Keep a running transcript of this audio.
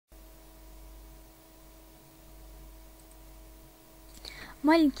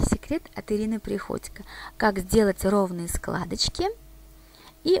Маленький секрет от Ирины Приходько. Как сделать ровные складочки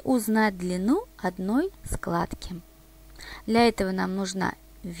и узнать длину одной складки. Для этого нам нужна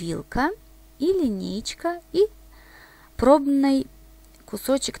вилка и линеечка и пробный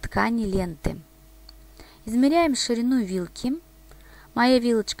кусочек ткани ленты. Измеряем ширину вилки. Моя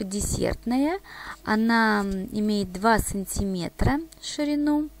вилочка десертная, она имеет 2 сантиметра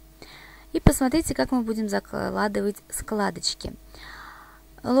ширину. И посмотрите, как мы будем закладывать складочки.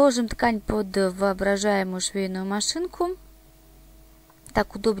 Ложим ткань под воображаемую швейную машинку.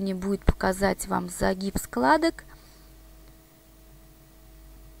 Так удобнее будет показать вам загиб складок.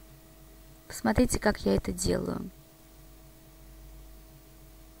 Посмотрите, как я это делаю.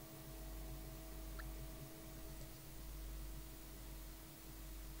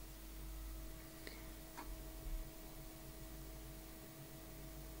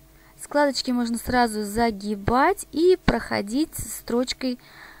 Складочки можно сразу загибать и проходить строчкой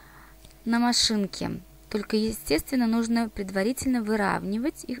на машинке. Только, естественно, нужно предварительно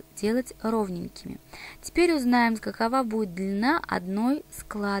выравнивать их, делать ровненькими. Теперь узнаем, какова будет длина одной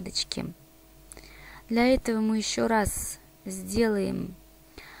складочки. Для этого мы еще раз сделаем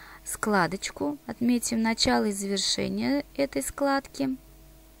складочку, отметим начало и завершение этой складки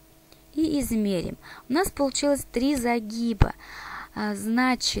и измерим. У нас получилось 3 загиба.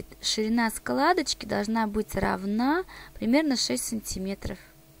 Значит, ширина складочки должна быть равна примерно 6 сантиметров.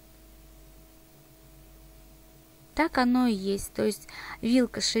 Так оно и есть. То есть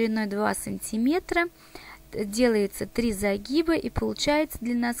вилка шириной 2 сантиметра, делается 3 загиба и получается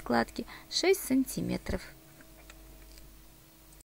длина складки 6 сантиметров.